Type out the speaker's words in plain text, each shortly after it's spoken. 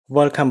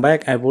Welcome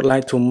back. I would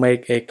like to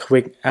make a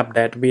quick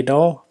update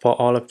video for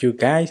all of you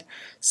guys.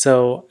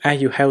 So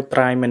as you have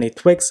tried many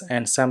tweaks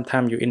and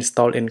sometimes you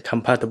install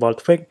incompatible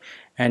tweak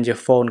and your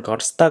phone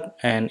got stuck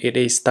and it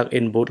is stuck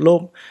in boot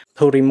loop.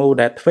 To remove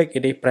that tweak,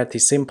 it is pretty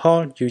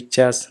simple. You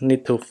just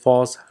need to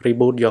force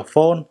reboot your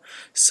phone.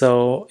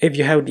 So if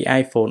you have the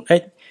iPhone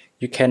 8,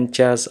 you can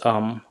just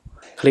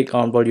click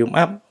on volume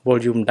up,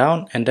 volume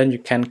down, and then you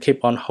can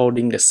keep on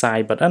holding the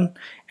side button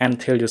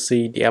until you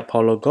see the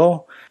Apple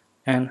logo.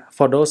 And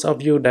for those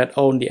of you that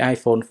own the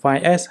iPhone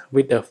 5s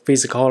with the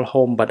physical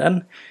home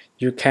button,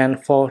 you can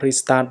force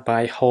restart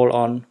by hold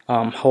on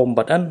home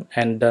button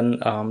and then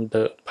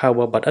the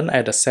power button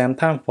at the same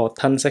time for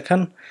 10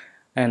 seconds,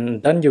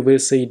 and then you will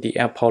see the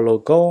Apple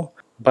logo.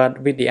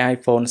 But with the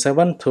iPhone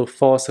 7, to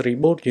force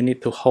reboot, you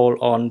need to hold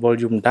on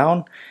volume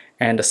down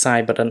and the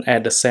side button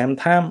at the same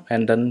time,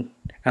 and then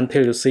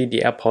until you see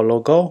the Apple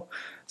logo.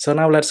 So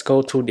now let's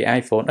go to the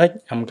iPhone 8.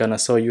 I'm gonna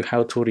show you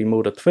how to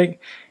remove the tweak.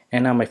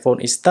 And now my phone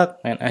is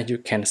stuck, and as you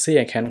can see,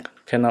 I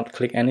cannot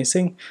click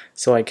anything.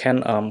 So I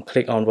can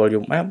click on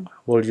volume up,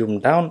 volume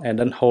down, and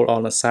then hold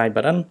on the side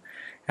button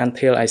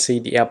until I see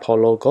the Apple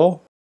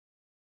logo.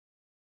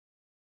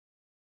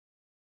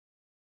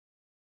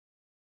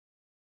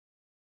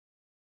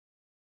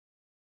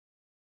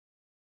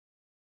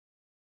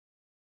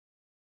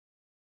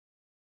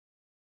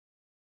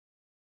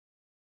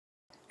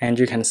 And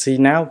you can see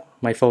now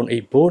my phone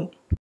is boot.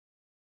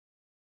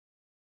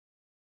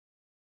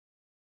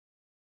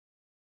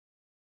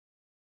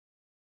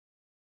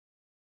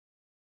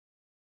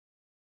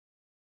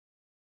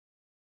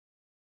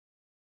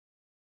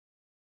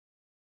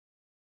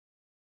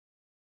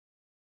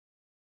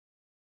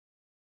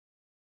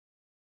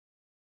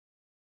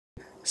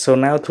 So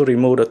now to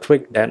remove the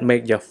tweak that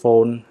make your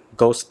phone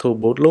goes to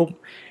boot loop,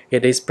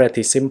 it is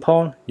pretty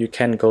simple. You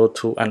can go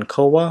to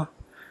unc0ver,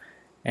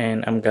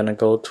 and I'm gonna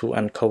go to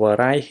unc0ver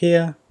right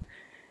here.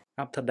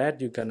 After that,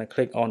 you're gonna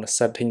click on the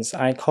settings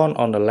icon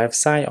on the left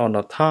side on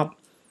the top,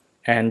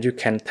 and you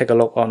can take a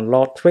look on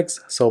load tweaks.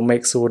 So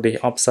make sure the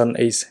option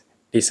is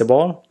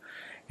disabled.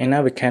 And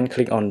now we can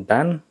click on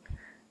done,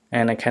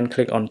 and I can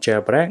click on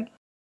jailbreak.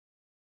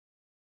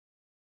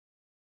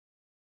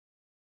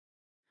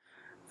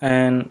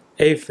 And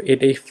if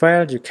it is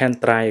failed, you can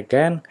try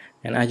again.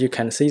 And as you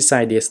can see,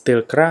 Cydia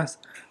still crashed.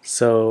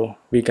 So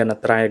we're gonna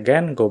try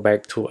again. Go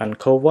back to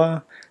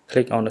unc0ver,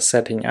 click on the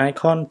setting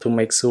icon to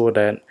make sure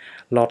that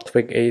load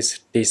tweak is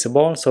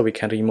disabled, so we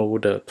can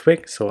remove the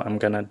tweak. So I'm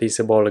gonna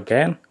disable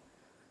again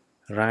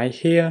right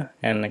here,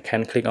 and I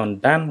can click on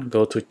done,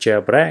 go to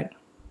jailbreak,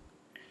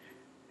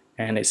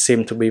 and it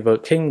seems to be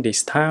working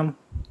this time.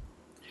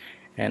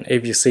 And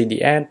if you see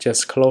the ad,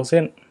 just close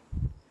it,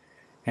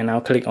 and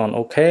now click on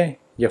OK.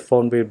 Your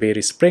phone will be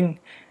respring,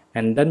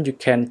 and then you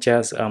can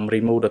just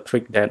remove the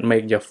tweak that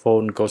make your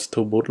phone goes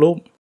to boot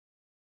loop.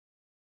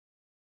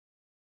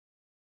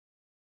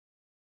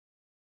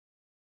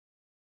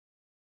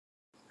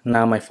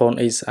 Now my phone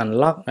is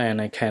unlocked, and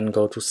I can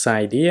go to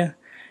Cydia,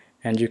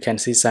 and you can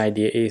see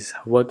Cydia is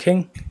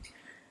working.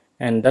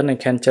 And then I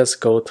can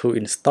just go to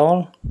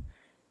install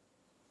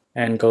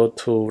and go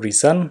to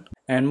recent.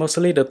 And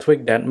mostly the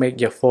tweak that make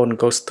your phone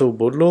goes to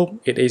boot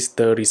loop, it is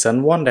the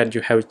recent one that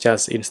you have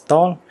just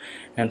installed.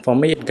 And for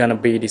me, it's gonna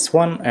be this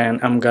one,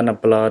 and I'm gonna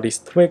blur this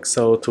tweak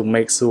so to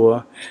make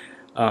sure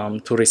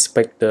to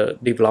respect the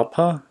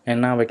developer.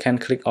 And now I can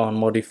click on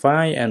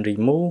modify and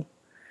remove,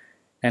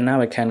 and now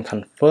I can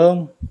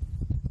confirm,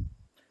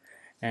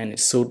 and it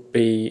should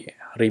be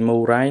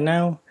removed right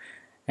now.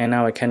 And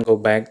now I can go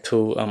back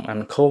to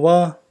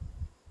unc0ver,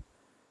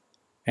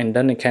 and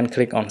then we can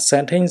click on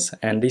settings,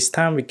 and this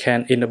time we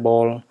can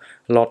enable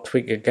load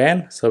tweak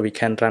again, so we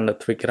can run the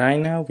tweak right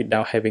now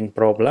without having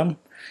problem.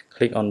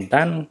 Click on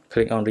done,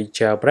 click on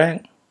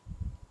jailbreak,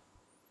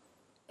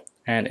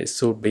 and it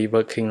should be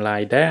working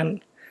like that.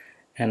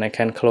 And I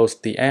can close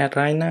the ad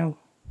right now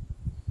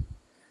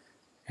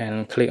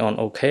and click on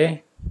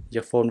OK.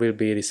 Your phone will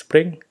be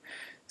respring.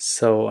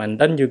 So, and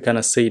then you're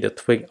gonna see the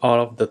tweak,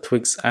 all of the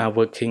tweaks are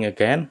working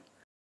again.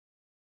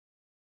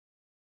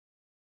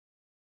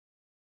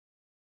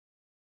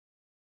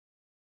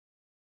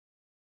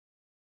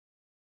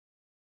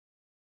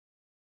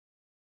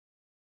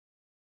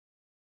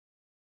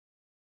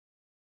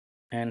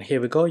 And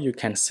here we go, you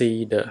can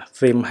see the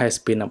theme has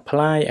been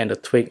applied and the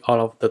tweak,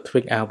 all of the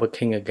tweaks are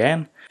working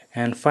again.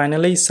 And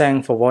finally,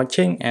 thanks for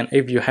watching, and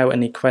if you have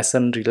any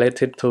question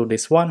related to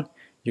this one,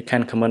 you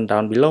can comment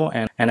down below,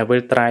 and I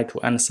will try to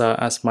answer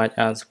as much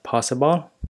as possible.